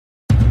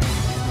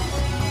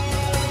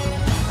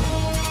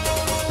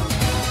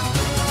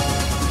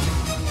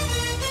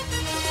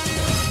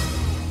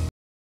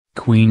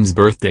Queen's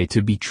birthday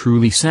to be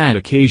truly sad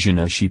occasion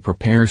as she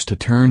prepares to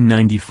turn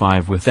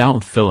 95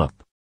 without Philip.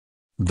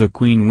 The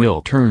Queen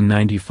will turn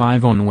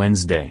 95 on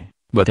Wednesday,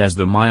 but as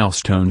the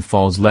milestone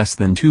falls less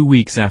than 2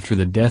 weeks after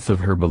the death of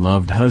her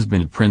beloved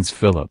husband Prince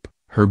Philip,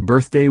 her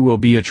birthday will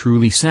be a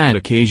truly sad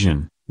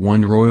occasion,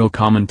 one royal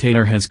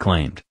commentator has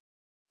claimed.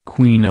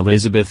 Queen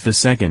Elizabeth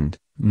II,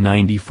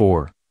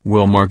 94,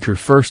 will mark her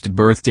first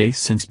birthday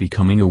since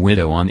becoming a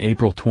widow on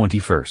April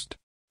 21.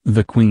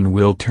 The Queen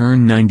will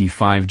turn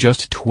 95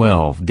 just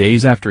 12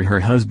 days after her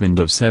husband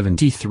of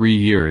 73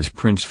 years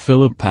Prince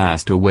Philip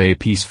passed away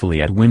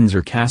peacefully at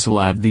Windsor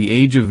Castle at the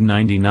age of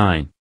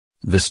 99.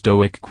 The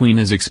stoic Queen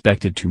is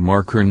expected to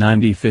mark her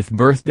 95th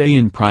birthday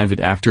in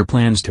private after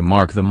plans to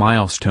mark the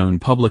milestone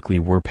publicly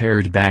were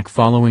pared back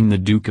following the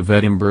Duke of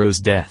Edinburgh's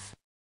death.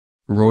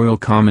 Royal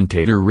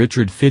commentator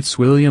Richard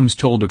Fitzwilliams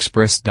told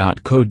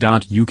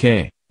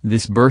Express.co.uk,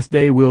 "This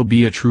birthday will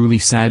be a truly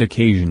sad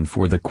occasion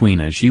for the Queen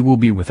as she will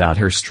be without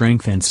her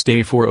strength and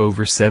stay for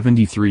over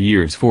 73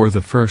 years for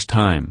the first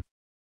time."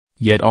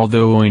 Yet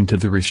although owing to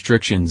the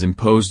restrictions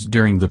imposed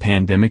during the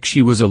pandemic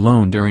she was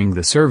alone during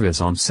the service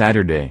on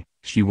Saturday,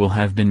 she will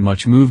have been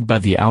much moved by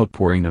the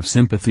outpouring of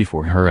sympathy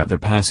for her at the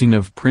passing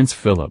of Prince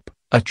Philip,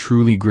 a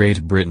truly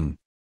great Briton.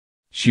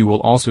 She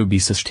will also be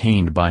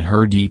sustained by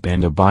her deep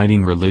and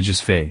abiding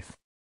religious faith.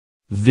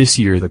 This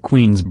year the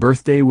Queen's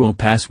birthday will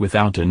pass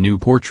without a new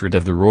portrait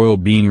of the royal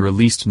being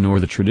released nor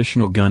the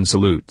traditional gun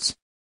salutes.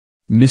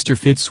 Mr.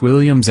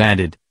 Fitzwilliams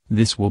added,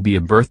 "This will be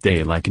a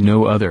birthday like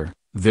no other,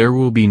 there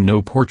will be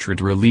no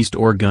portrait released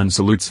or gun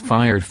salutes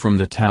fired from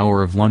the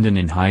Tower of London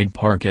in Hyde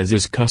Park as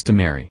is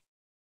customary.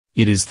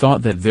 It is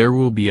thought that there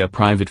will be a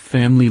private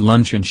family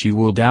lunch and she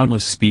will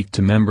doubtless speak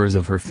to members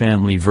of her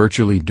family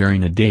virtually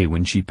during a day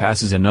when she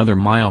passes another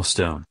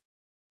milestone.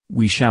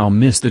 We shall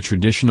miss the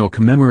traditional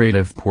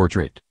commemorative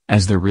portrait,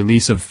 as the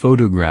release of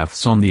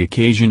photographs on the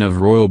occasion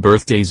of royal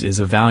birthdays is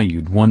a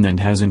valued one and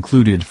has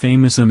included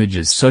famous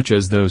images such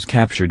as those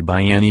captured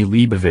by Annie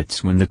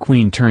Leibovitz when the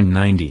Queen turned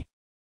 90.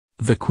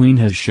 The Queen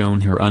has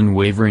shown her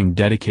unwavering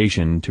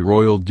dedication to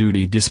royal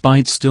duty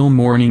despite still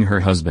mourning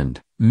her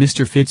husband,"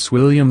 Mr.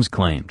 Fitzwilliams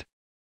claimed.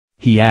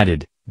 He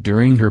added,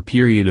 "During her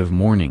period of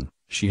mourning,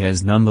 she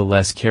has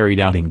nonetheless carried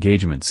out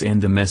engagements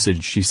and the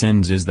message she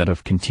sends is that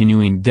of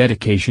continuing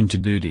dedication to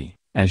duty,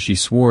 as she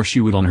swore she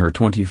would on her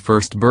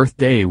 21st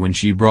birthday when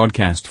she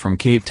broadcast from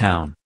Cape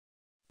Town."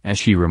 As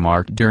she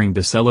remarked during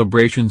the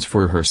celebrations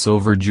for her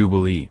Silver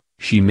Jubilee,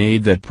 "She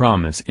made that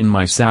promise in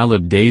my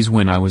salad days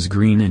when I was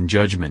green in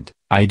judgment,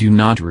 I do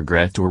not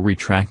regret or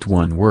retract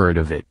one word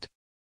of it.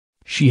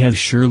 She has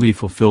surely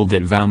fulfilled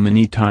that vow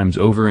many times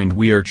over and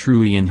we are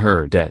truly in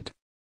her debt."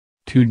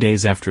 2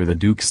 days after the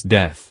Duke's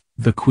death,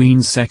 the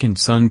Queen's second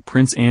son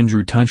Prince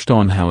Andrew touched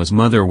on how his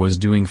mother was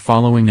doing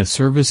following a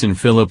service in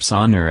Philip's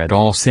honor at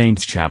All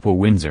Saints Chapel,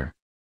 Windsor.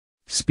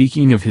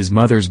 Speaking of his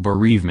mother's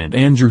bereavement,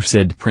 Andrew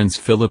said Prince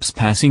Philip's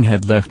passing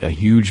had left a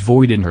huge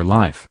void in her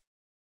life.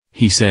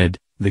 He said,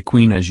 "The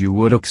Queen, as you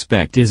would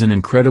expect, is an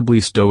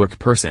incredibly stoic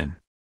person.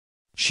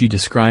 She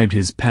described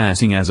his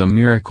passing as a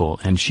miracle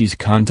and she's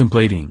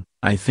contemplating,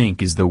 I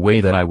think is the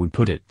way that I would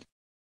put it.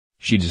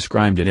 She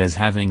described it as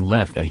having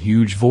left a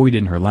huge void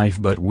in her life,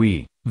 but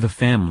we, the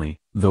family,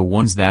 the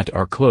ones that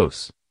are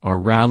close, are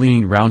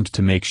rallying round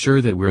to make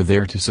sure that we're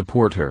there to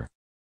support her."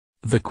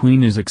 The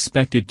Queen is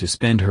expected to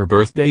spend her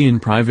birthday in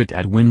private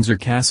at Windsor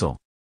Castle.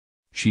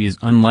 She is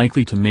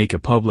unlikely to make a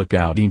public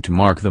outing to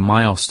mark the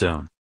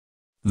milestone.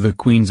 The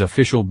Queen's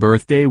official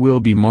birthday will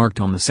be marked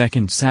on the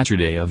second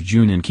Saturday of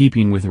June in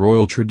keeping with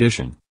royal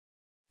tradition.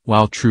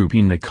 While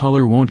Trooping the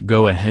Colour won't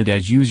go ahead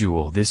as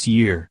usual this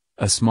year,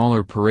 a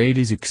smaller parade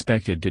is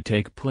expected to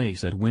take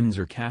place at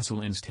Windsor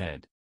Castle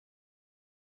instead.